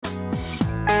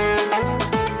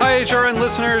HRN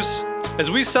listeners.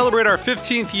 As we celebrate our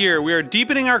 15th year, we are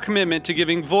deepening our commitment to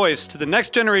giving voice to the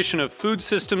next generation of food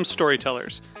systems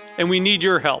storytellers, and we need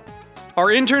your help. Our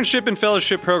internship and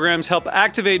fellowship programs help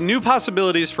activate new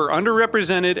possibilities for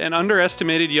underrepresented and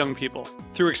underestimated young people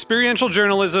through experiential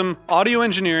journalism, audio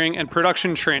engineering, and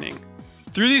production training.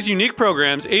 Through these unique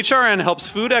programs, HRN helps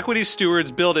food equity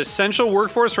stewards build essential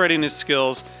workforce readiness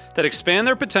skills that expand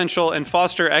their potential and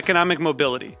foster economic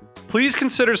mobility. Please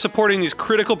consider supporting these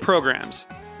critical programs.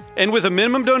 And with a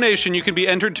minimum donation, you can be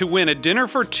entered to win a dinner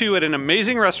for two at an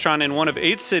amazing restaurant in one of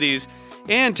 8 cities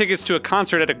and tickets to a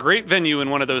concert at a great venue in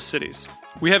one of those cities.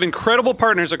 We have incredible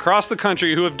partners across the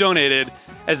country who have donated,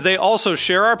 as they also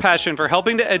share our passion for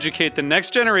helping to educate the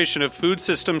next generation of food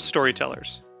systems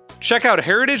storytellers. Check out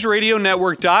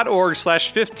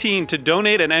heritageradionetwork.org/15 to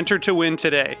donate and enter to win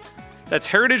today. That's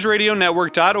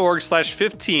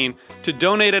heritageradionetwork.org/15 to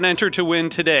donate and enter to win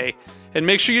today. And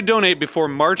make sure you donate before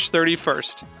March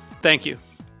 31st. Thank you.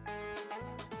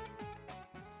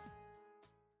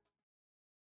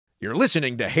 You're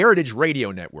listening to Heritage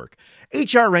Radio Network.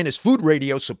 HRN is food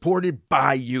radio supported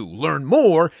by you. Learn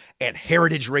more at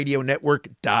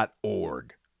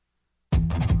heritageradionetwork.org.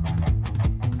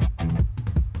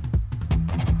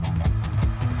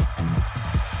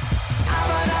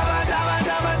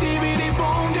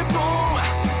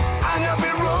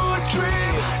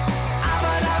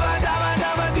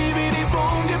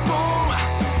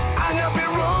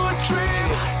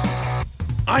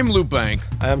 I'm Lou Bang.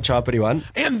 I'm Choppity One.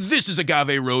 And this is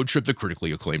Agave Road Trip, the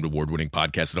critically acclaimed award-winning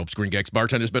podcast that helps Gringex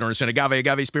bartenders better understand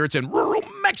agave spirits in rural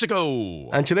Mexico.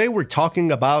 And today we're talking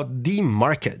about the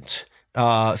market.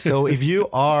 So if you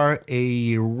are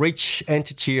a rich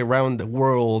entity around the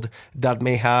world that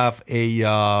may have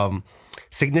a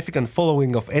significant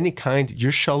following of any kind,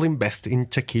 you shall invest in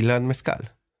tequila and mezcal.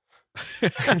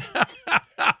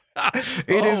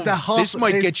 This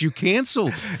might get you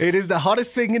canceled. It is the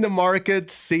hottest thing in the market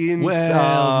since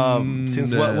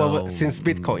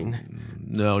Bitcoin.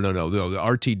 No. The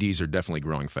RTDs are definitely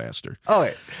growing faster. Oh,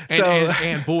 right.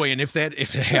 And if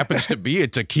it happens to be a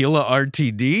tequila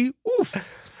RTD, oof.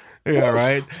 Yeah,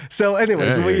 right. So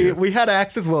anyways, we had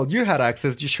access, you had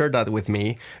access, you shared that with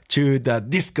me, to the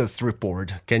Discus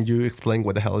report. Can you explain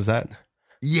what the hell is that?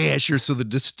 Yeah, sure. So the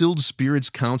Distilled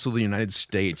Spirits Council of the United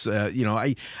States,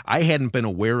 I hadn't been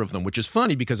aware of them, which is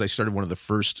funny because I started one of the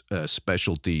first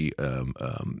specialty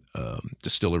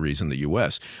distilleries in the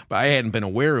U.S., but I hadn't been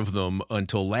aware of them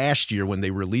until last year when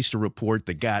they released a report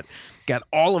that got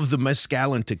all of the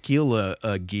mezcal and tequila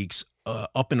geeks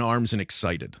up in arms and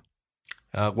excited.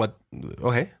 What?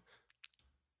 Okay.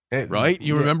 Right?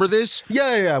 You remember this?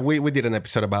 Yeah. We did an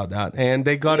episode about that, and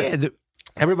they got it.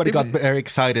 Everybody got very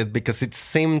excited because it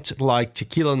seemed like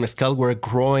tequila and mezcal were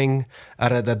growing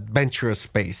at an adventurous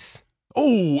pace.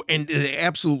 Oh, and they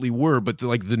absolutely were. But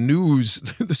the news,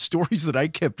 the stories that I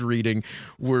kept reading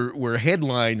were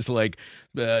headlines like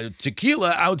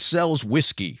tequila outsells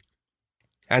whiskey.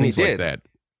 And things it did. Like that.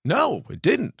 No, it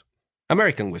didn't.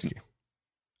 American whiskey.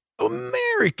 So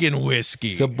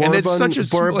bourbon, and it's such a,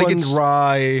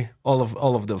 rye, all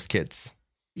of those kids.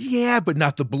 Yeah, but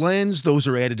not the blends. Those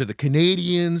are added to the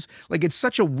Canadians. It's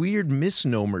such a weird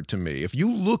misnomer to me. If you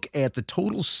look at the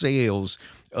total sales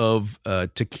of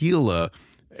tequila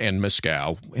and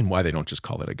mezcal, and why they don't just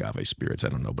call it agave spirits, I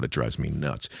don't know, but it drives me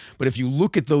nuts. But if you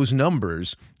look at those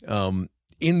numbers, in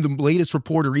the latest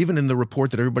report, or even in the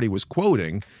report that everybody was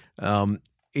quoting,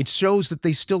 it shows that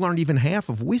they still aren't even half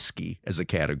of whiskey as a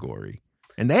category.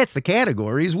 And that's the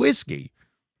category, is whiskey.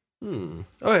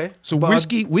 Okay. So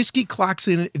whiskey clocks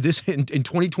in this in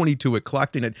 2022. It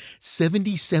clocked in at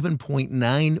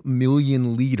 77.9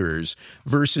 million liters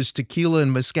versus tequila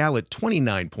and mezcal at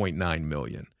 29.9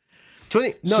 million.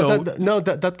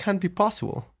 That can't be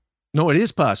possible. No, it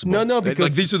is possible. No,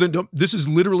 because this is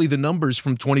literally the numbers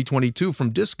from 2022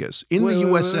 from Discus in the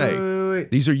USA.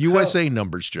 Wait. These are USA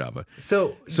numbers, Java.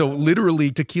 So literally,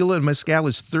 tequila and mezcal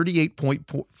is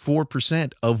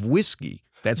 38.4% of whiskey.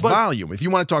 That's volume. If you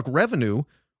want to talk revenue,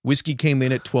 whiskey came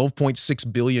in at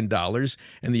 $12.6 billion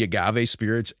and the agave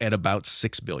spirits at about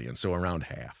 $6 billion, so around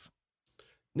half.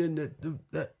 I'm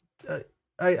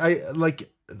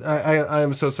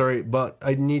so sorry, but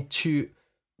I need to,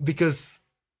 because,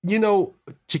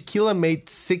 tequila made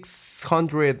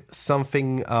 600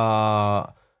 something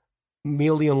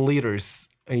million liters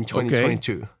in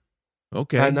 2022.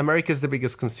 Okay. And America is the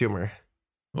biggest consumer.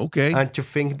 Okay. And to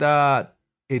think that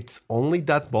it's only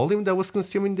that volume that was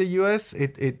consumed in the U.S.,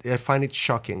 I find it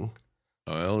shocking.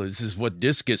 Well, this is what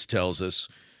Discus tells us.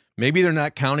 Maybe they're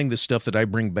not counting the stuff that I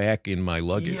bring back in my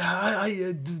luggage. Yeah,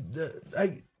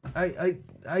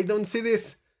 I don't see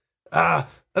this.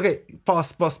 Okay,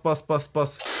 pause.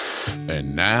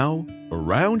 And now,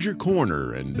 around your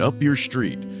corner and up your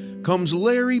street comes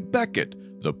Larry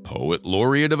Beckett, the poet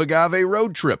laureate of Agave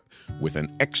Road Trip, with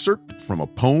an excerpt from a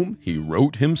poem he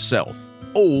wrote himself,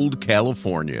 Old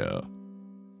California.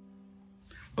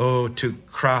 Oh, to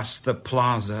cross the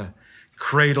plaza,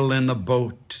 cradle in the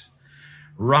boat,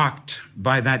 rocked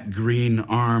by that green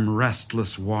arm,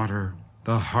 restless water,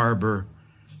 the harbor,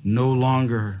 no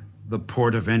longer the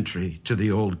port of entry to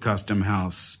the old custom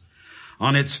house.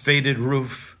 On its faded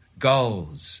roof,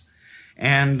 gulls,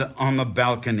 and on the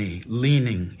balcony,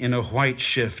 leaning in a white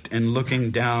shift and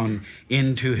looking down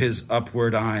into his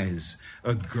upward eyes,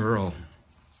 a girl.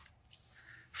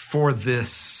 For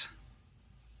this,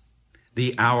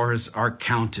 the hours are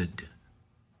counted,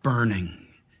 burning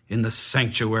in the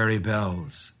sanctuary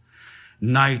bells.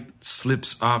 Night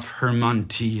slips off her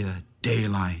mantilla,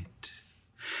 daylight.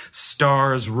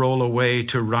 Stars roll away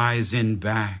to rise in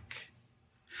back.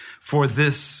 For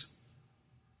this,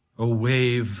 a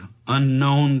wave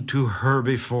unknown to her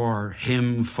before,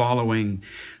 him following,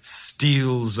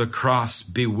 steals across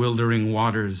bewildering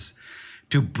waters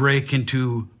to break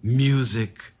into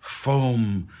music,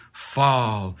 foam,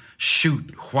 fall,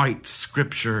 shoot white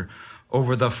scripture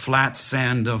over the flat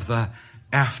sand of the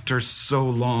after so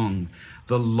long,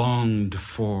 the longed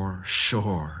for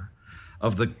shore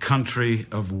of the country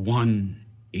of one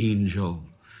angel,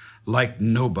 like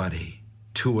nobody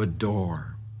to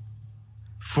adore.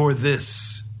 For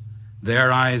this,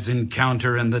 their eyes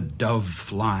encounter and the dove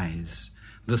flies,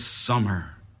 the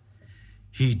summer.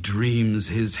 He dreams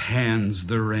his hands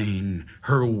the rain,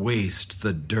 her waist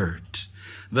the dirt,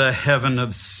 the heaven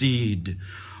of seed,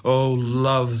 oh,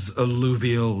 love's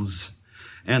alluvials,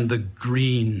 and the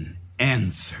green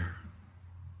answer.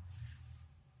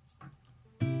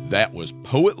 That was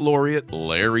Poet Laureate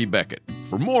Larry Beckett.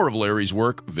 For more of Larry's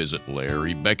work, visit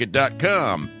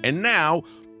LarryBeckett.com. And now,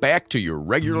 back to your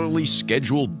regularly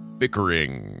scheduled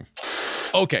bickering.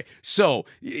 Okay, so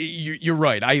you're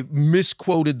right. I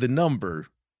misquoted the number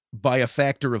by a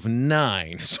factor of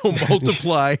 9. So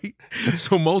multiply,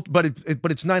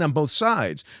 but it's 9 on both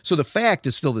sides. So the fact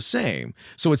is still the same.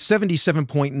 So it's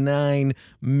 77.9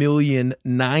 million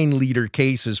 9-liter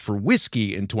cases for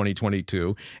whiskey in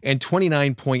 2022 and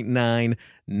 29.9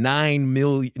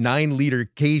 9-liter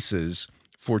cases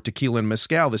for tequila and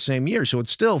mezcal the same year. So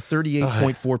it's still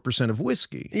 38.4% of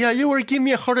whiskey. Yeah, you were giving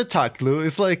me a heart attack, Lou.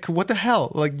 It's like, what the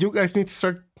hell? Like, you guys need to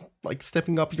start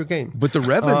stepping up your game. But the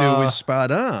revenue is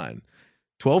spot on.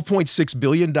 $12.6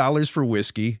 billion for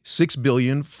whiskey, $6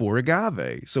 billion for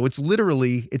agave. So it's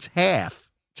literally, it's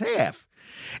half. It's half.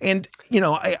 And,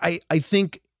 I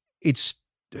think it's,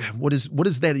 what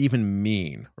does that even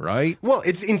mean, right? Well,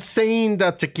 it's insane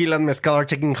that tequila and mezcal are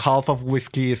taking half of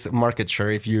whiskey's market share,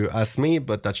 if you ask me,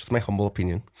 but that's just my humble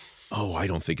opinion. Oh, I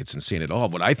don't think it's insane at all.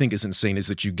 What I think is insane is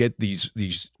that you get these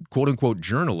quote unquote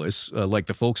journalists like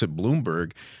the folks at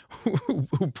Bloomberg who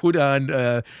put on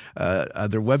their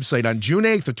website on June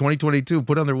 8th of 2022,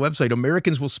 put on their website,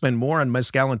 Americans will spend more on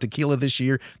mezcal and tequila this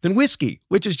year than whiskey,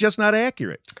 which is just not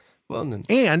accurate. Well, then.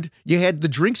 And you had the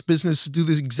drinks business do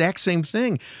this exact same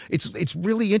thing. It's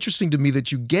really interesting to me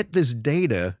that you get this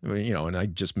data, and I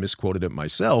just misquoted it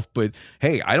myself, but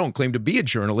hey, I don't claim to be a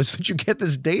journalist, that you get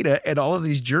this data and all of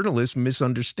these journalists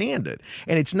misunderstand it.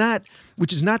 And it's not,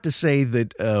 which is not to say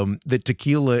that that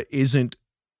tequila isn't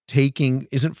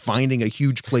finding a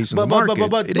huge place in the market.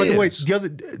 But wait,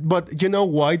 but you know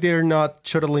why they're not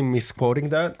totally misquoting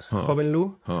that, Joven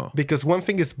Lu? Because one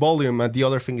thing is volume and the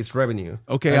other thing is revenue.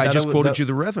 Okay, I just quoted you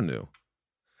the revenue.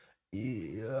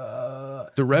 The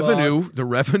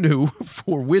revenue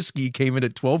for whiskey came in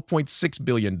at $12.6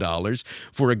 billion,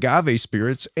 for agave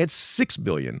spirits at $6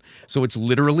 billion. So it's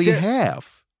literally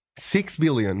half. $6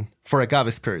 billion for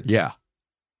agave spirits. Yeah.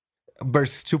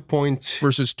 Versus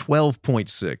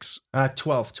 12.6.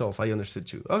 12. I understood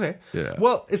too. Okay. Yeah.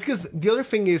 Well, it's because the other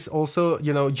thing is also,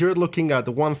 you're looking at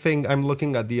the one thing, I'm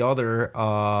looking at the other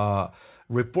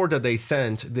report that they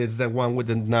sent. There's the one with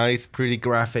the nice, pretty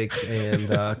graphics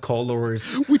and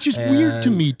colors. Which is weird to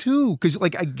me too, because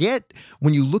I get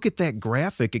when you look at that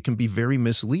graphic, it can be very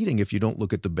misleading if you don't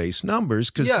look at the base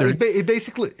numbers. Because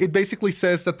it basically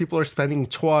says that people are spending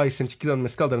twice in tequila and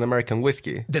mezcal than American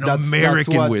whiskey.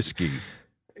 Whiskey.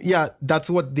 Yeah, that's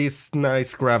what these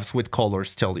nice graphs with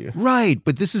colors tell you. Right,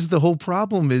 but this is the whole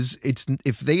problem is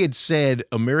if they had said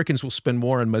Americans will spend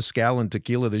more on mezcal and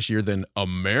tequila this year than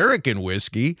American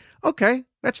whiskey, okay,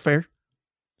 that's fair.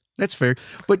 That's fair.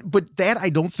 But that I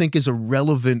don't think is a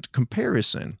relevant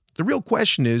comparison. The real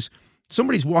question is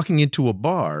somebody's walking into a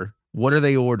bar, what are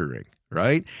they ordering?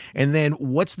 right? And then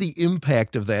what's the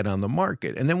impact of that on the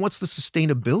market? And then what's the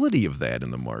sustainability of that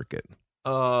in the market?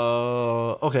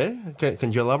 Okay.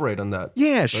 Can you elaborate on that?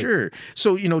 Yeah, sure.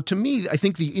 So, to me, I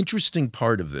think the interesting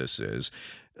part of this is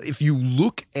if you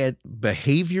look at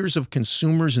behaviors of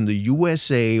consumers in the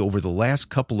USA over the last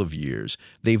couple of years,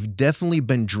 they've definitely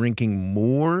been drinking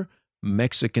more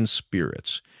Mexican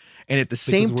spirits. And at the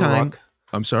same time, rock.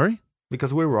 I'm sorry?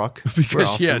 Because we rock. Because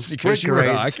awesome. yes, because you great.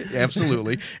 rock,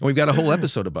 absolutely, and we've got a whole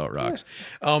episode about rocks.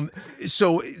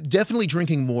 So definitely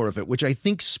drinking more of it, which I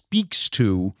think speaks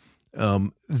to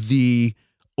the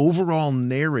overall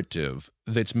narrative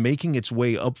that's making its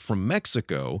way up from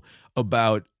Mexico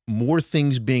about more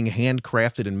things being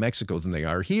handcrafted in Mexico than they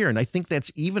are here, and I think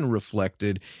that's even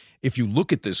reflected. If you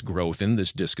look at this growth in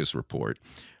this Discus report,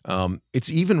 it's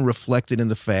even reflected in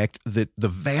the fact that the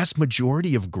vast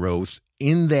majority of growth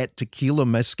in that tequila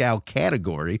mezcal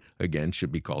category, again,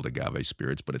 should be called agave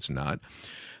spirits, but it's not.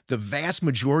 The vast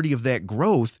majority of that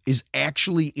growth is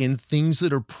actually in things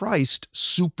that are priced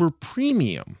super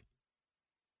premium.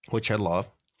 Which I love.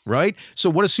 Right?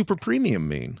 So what does super premium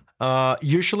mean?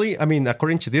 Usually, I mean,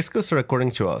 according to Discus or according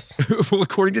to us? Well,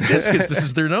 according to Discus, this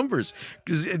is their numbers.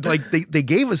 Because they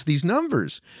gave us these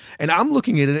numbers. And I'm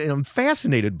looking at it and I'm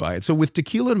fascinated by it. So with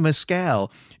tequila and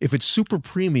mezcal, if it's super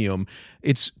premium,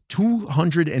 it's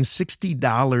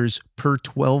 $260 per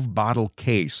 12 bottle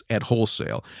case at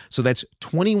wholesale. So that's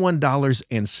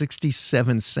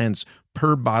 $21.67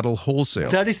 per bottle wholesale.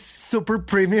 That is super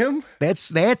premium.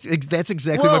 That's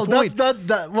exactly my point.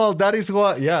 That is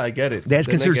what. Yeah, I get it. That's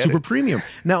considered super premium.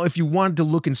 Now, if you wanted to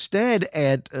look instead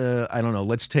at, I don't know,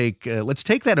 let's take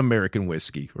that American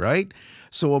whiskey, right?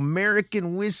 So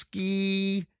American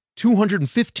whiskey,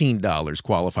 $215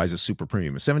 qualifies as super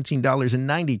premium,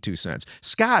 $17.92.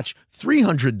 Scotch,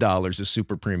 $300 is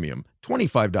super premium,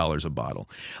 $25 a bottle.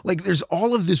 Like there's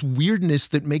all of this weirdness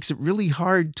that makes it really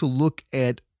hard to look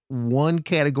at one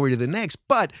category to the next.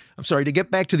 But I'm sorry, to get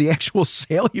back to the actual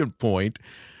salient point,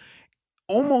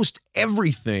 almost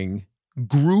everything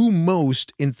grew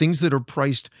most in things that are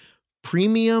priced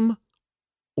premium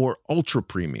or ultra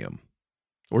premium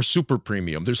or super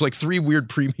premium. There's like 3 weird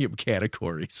premium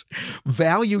categories.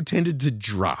 Value tended to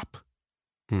drop.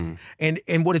 And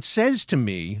what it says to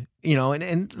me,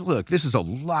 and look, this is a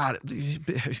lot,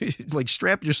 like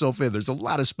strap yourself in. There's a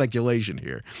lot of speculation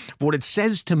here. But what it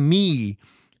says to me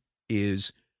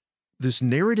is this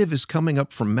narrative is coming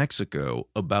up from Mexico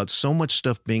about so much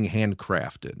stuff being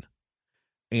handcrafted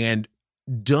and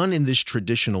done in this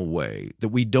traditional way that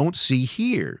we don't see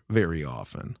here very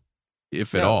often,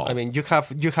 if at all. I mean, you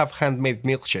have handmade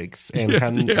milkshakes and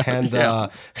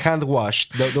hand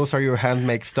washed. Those are your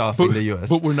handmade stuff in the U.S.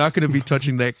 But we're not going to be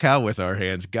touching that cow with our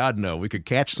hands. God, no. We could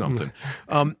catch something.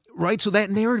 Right? So that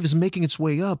narrative is making its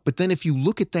way up. But then if you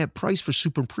look at that price for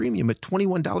super premium at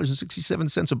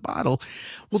 $21.67 a bottle,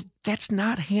 well, that's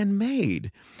not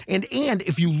handmade. And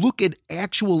if you look at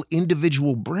actual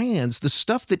individual brands, the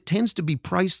stuff that tends to be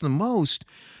priced the most,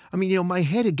 I mean, my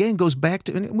head again goes back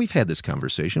to, and we've had this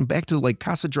conversation, back to like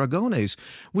Casa Dragones,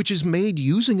 which is made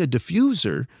using a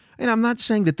diffuser. And I'm not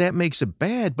saying that makes it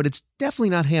bad, but it's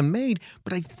definitely not handmade.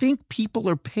 But I think people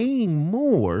are paying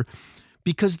more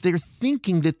because they're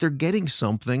thinking that they're getting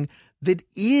something that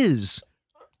is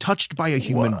touched by a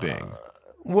human being.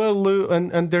 Well, Lou,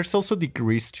 and there's also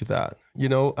degrees to that. I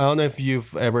don't know if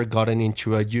you've ever gotten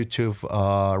into a YouTube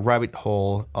rabbit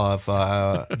hole of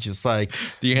just like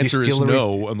the answer is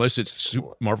no, unless it's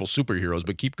Marvel superheroes.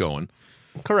 But keep going.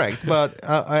 Correct, but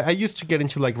I used to get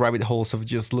into like rabbit holes of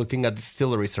just looking at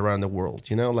distilleries around the world.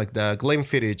 Like the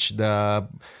Glenfiddich, the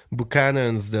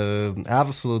Buchanan's, the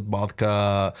Absolute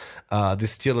Vodka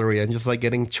distillery, and just like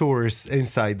getting tours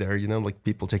inside there. Like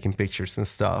people taking pictures and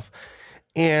stuff,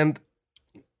 and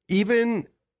even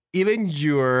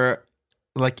your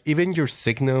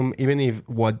Signum, even if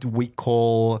what we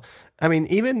call, I mean,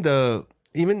 even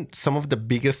some of the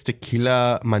biggest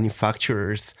tequila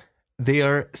manufacturers, they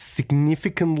are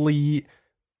significantly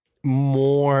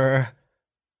more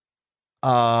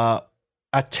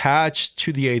attached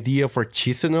to the idea of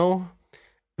artisanal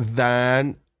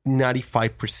than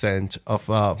 95%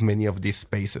 of many of these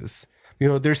spaces.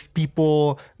 There's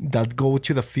people that go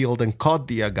to the field and cut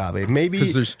the agave. Maybe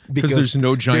because there's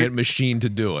no giant machine to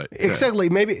do it. Exactly.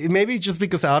 Maybe just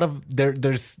because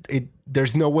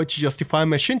there's no way to justify a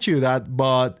machine to do that.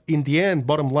 But in the end,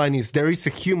 bottom line is there is a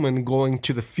human going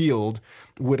to the field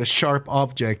with a sharp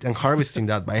object and harvesting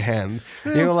that by hand.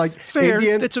 Like fair. In the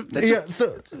end,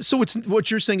 so it's what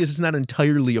you're saying is it's not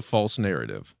entirely a false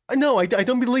narrative. No, I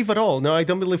don't believe at all. No, I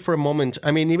don't believe for a moment.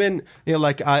 I mean, even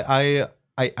like I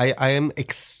I am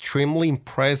extremely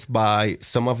impressed by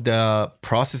some of the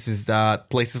processes that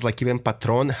places like even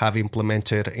Patron have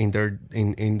implemented in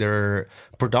their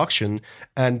production,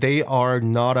 and they are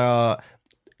not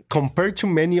compared to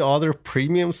many other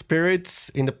premium spirits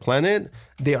in the planet,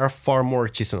 they are far more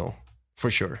artisanal,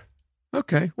 for sure.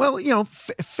 Okay. Well,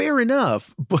 fair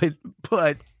enough,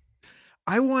 but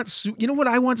I want, you know what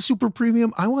I want super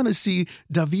premium? I want to see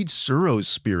David Suro's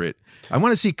spirit. I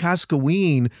want to see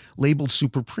Cascaween labeled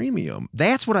super premium.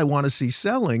 That's what I want to see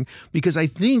selling, because I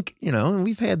think, and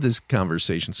we've had this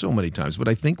conversation so many times, but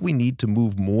I think we need to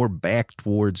move more back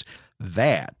towards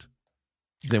that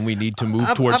than we need to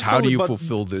move towards how do you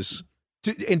fulfill this.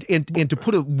 And to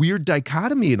put a weird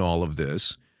dichotomy in all of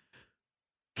this,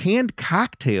 canned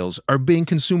cocktails are being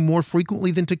consumed more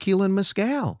frequently than tequila and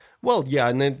mezcal. Well, yeah,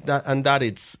 and that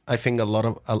it's, I think, a lot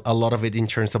of it in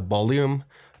terms of volume.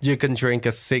 You can drink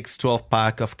a 12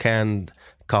 pack of canned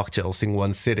cocktails in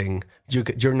one sitting.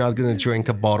 You're not going to drink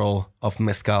a bottle of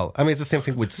mezcal. I mean, it's the same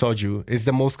thing with soju. It's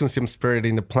the most consumed spirit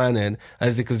in the planet,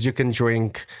 as because you can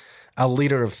drink a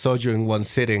liter of soju in one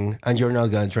sitting, and you're not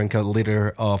going to drink a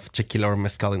liter of tequila or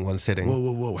mezcal in one sitting.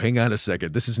 Whoa. Hang on a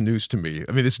second. This is news to me.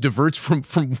 I mean, this diverts from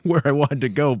where I wanted to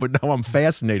go, but now I'm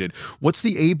fascinated. What's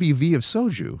the ABV of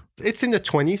soju? It's in the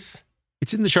 20s.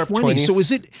 It's in the sharp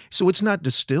 20s. So it's not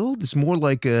distilled? It's more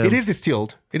like It is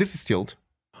distilled.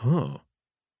 Huh.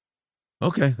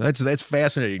 Okay. That's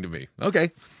fascinating to me.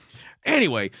 Okay.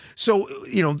 Anyway, so,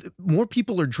 more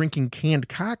people are drinking canned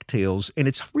cocktails, and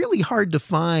it's really hard to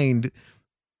find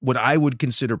what I would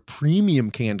consider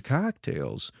premium canned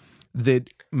cocktails that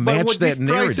match that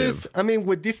narrative.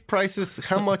 With these prices,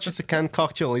 how much is a canned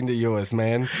cocktail in the U.S.,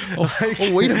 man?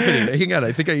 Wait a minute. Hang on.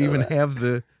 I think I even have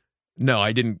the... No,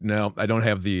 I didn't. No, I don't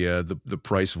have the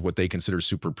price of what they consider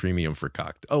super premium for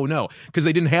cocktail. Oh, no, because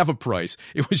they didn't have a price.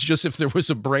 It was just if there was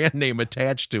a brand name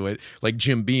attached to it, like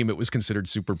Jim Beam, it was considered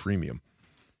super premium.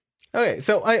 Okay,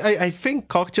 so I think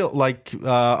cocktail like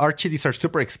RTDs are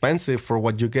super expensive for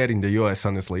what you get in the US,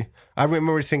 honestly. I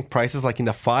remember seeing prices like in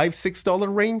the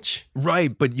 $5-6 range.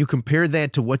 Right, but you compare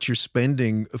that to what you're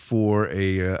spending for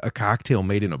a cocktail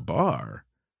made in a bar.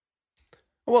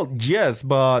 Well, yes,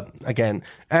 but again,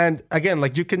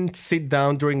 like you can sit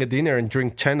down during a dinner and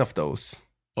drink 10 of those.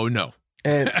 Oh, no.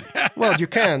 And well, you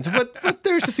can't, but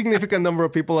there's a significant number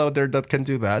of people out there that can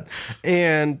do that,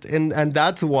 and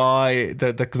that's why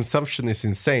the consumption is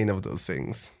insane of those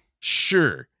things.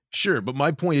 Sure, but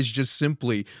my point is just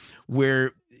simply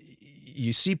where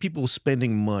you see people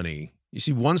spending money. You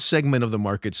see one segment of the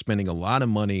market spending a lot of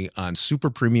money on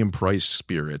super premium priced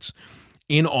spirits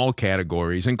in all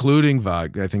categories, including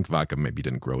vodka. I think vodka maybe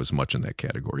didn't grow as much in that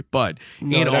category, but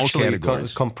in all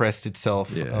categories, compressed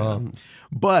itself. Yeah.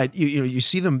 But you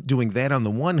see them doing that on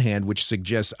the one hand, which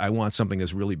suggests I want something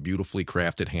that's really beautifully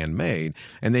crafted, handmade,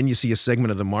 and then you see a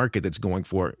segment of the market that's going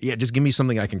for, just give me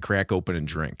something I can crack open and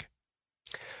drink.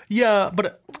 Yeah,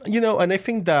 but and I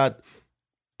think that,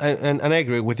 and I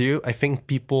agree with you. I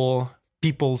think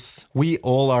we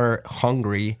all are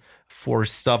hungry for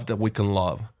stuff that we can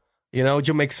love.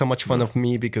 You make so much fun of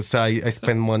me because I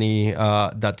spend money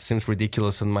that seems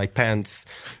ridiculous on my pants,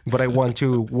 but I want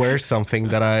to wear something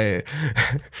that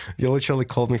you literally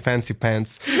called me fancy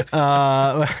pants.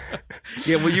 Yeah,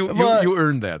 well, you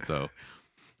earned that though.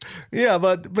 Yeah,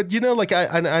 but like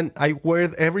I wear,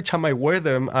 every time I wear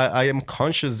them, I am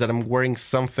conscious that I'm wearing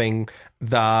something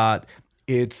that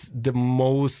it's the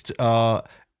most. I'm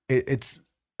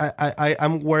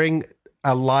wearing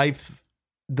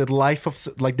the life of,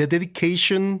 like, the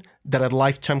dedication that a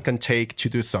lifetime can take to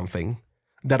do something.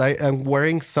 That I am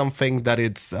wearing something that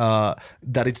it's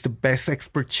the best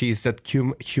expertise that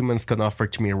humans can offer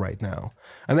to me right now.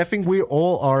 And I think we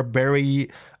all are very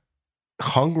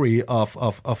hungry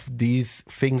of these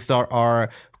things that are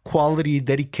quality,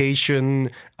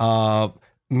 dedication,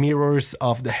 mirrors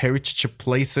of the heritage of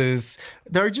places.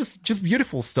 They're just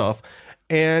beautiful stuff.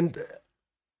 And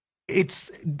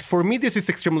it's, for me, this is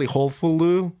extremely hopeful,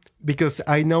 Lou, because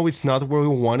I know it's not where we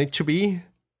want it to be,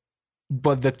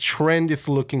 but the trend is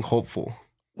looking hopeful.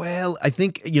 Well, I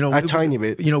think, a tiny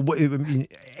bit.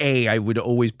 A, I would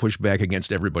always push back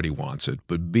against everybody wants it,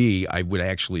 but B, I would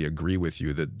actually agree with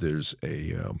you that there's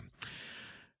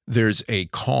a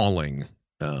calling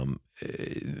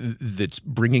that's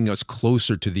bringing us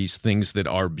closer to these things that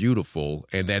are beautiful,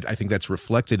 and that I think that's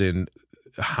reflected in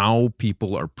how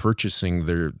people are purchasing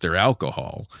their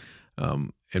alcohol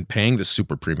and paying the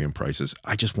super premium prices.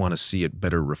 I just want to see it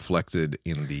better reflected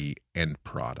in the end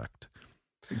product.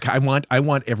 I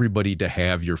want everybody to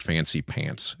have your fancy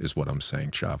pants, is what I'm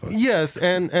saying, Chava. Yes,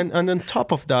 and on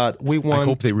top of that, we want... I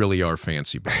hope they really are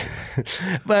fancy.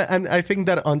 And I think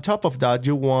that on top of that,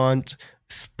 you want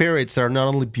spirits that are not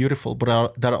only beautiful,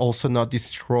 but that are also not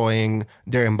destroying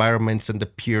their environments and the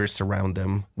peers around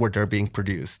them where they're being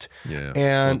produced. Yeah.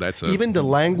 And even the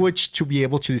language to be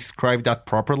able to describe that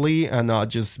properly and not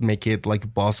just make it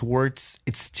like buzzwords,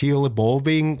 it's still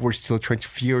evolving. We're still trying to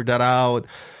figure that out.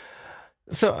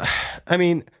 So, I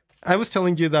mean, I was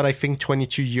telling you that I think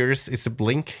 22 years is a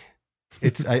blink.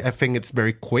 I think it's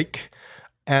very quick.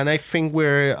 And I think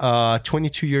we're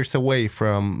 22 years away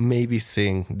from maybe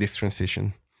seeing this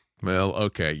transition. Well,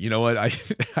 okay. You know what? I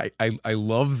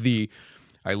love the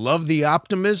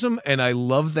optimism, and I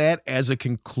love that as a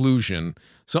conclusion.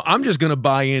 So I'm just going to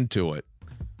buy into it.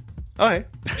 Okay.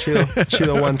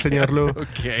 Chido one, señor Lu.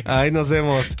 Okay. Ahí nos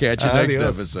vemos. Catch you next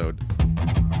episode.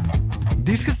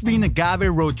 This has been Agave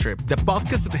Road Trip, the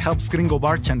podcast that helps gringo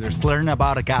bartenders learn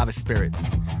about agave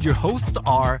spirits. Your hosts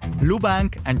are Lou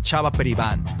Bank and Chava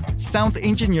Periban. Sound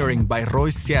engineering by Roy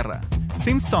Sierra.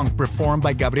 Theme song performed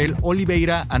by Gabriel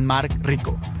Oliveira and Mark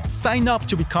Rico. Sign up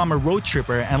to become a road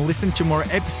tripper and listen to more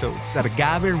episodes at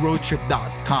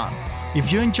agaveroadtrip.com.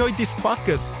 If you enjoyed this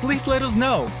podcast, please let us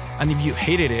know. And if you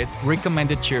hated it, recommend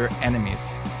it to your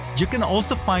enemies. You can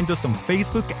also find us on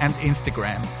Facebook and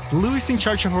Instagram. Lou is in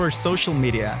charge of our social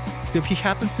media, so if he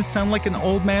happens to sound like an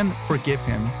old man, forgive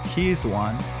him. He is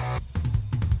one.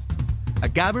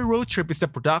 Agave Road Trip is a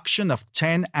production of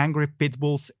 10 Angry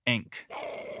Pitbulls, Inc.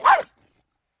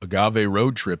 Agave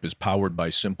Road Trip is powered by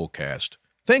Simplecast.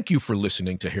 Thank you for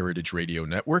listening to Heritage Radio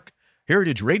Network.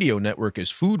 Heritage Radio Network is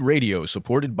food radio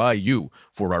supported by you.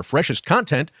 For our freshest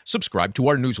content, subscribe to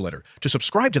our newsletter. To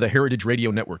subscribe to the Heritage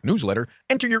Radio Network newsletter,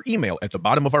 enter your email at the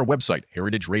bottom of our website,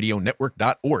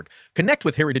 heritageradionetwork.org. Connect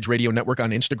with Heritage Radio Network on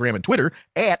Instagram and Twitter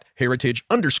at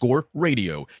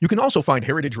 @heritage_radio. You can also find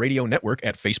Heritage Radio Network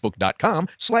at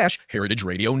facebook.com/Heritage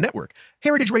Radio Network.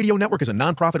 Heritage Radio Network is a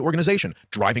nonprofit organization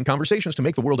driving conversations to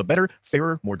make the world a better,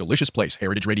 fairer, more delicious place.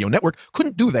 Heritage Radio Network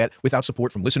couldn't do that without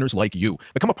support from listeners like you.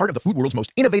 Become a part of the food world's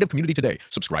most innovative community today.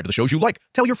 Subscribe to the shows you like,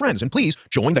 tell your friends, and please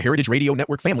join the Heritage Radio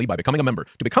Network family by becoming a member.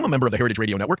 To become a member of the Heritage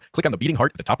Radio Network, click on the beating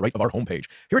heart at the top right of our homepage.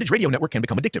 Heritage Radio Network can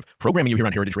become addictive. Programming you hear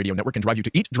on Heritage Radio Network can drive you to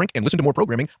eat, drink, and listen to more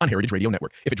programming on Heritage Radio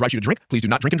Network. If it drives you to drink, please do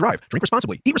not drink and drive. Drink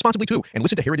responsibly, eat responsibly too, and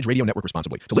listen to Heritage Radio Network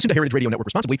responsibly. To listen to Heritage Radio Network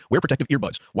responsibly, wear protective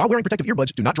earbuds. While wearing protective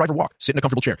earbuds, do not drive or walk. Sit in a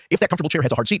comfortable chair. If that comfortable chair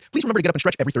has a hard seat, please remember to get up and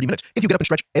stretch every 30 minutes. If you get up and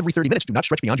stretch every 30 minutes, do not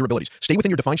stretch beyond your abilities. Stay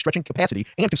within your defined stretching capacity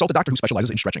and consult a doctor who specializes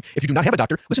in stretching. If you do not have a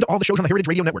doctor, listen to all the shows on the Heritage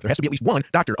Radio Network. There has to be at least one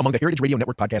doctor among the Heritage Radio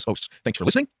Network podcast hosts. Thanks for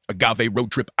listening. Agave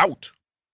Road Trip out.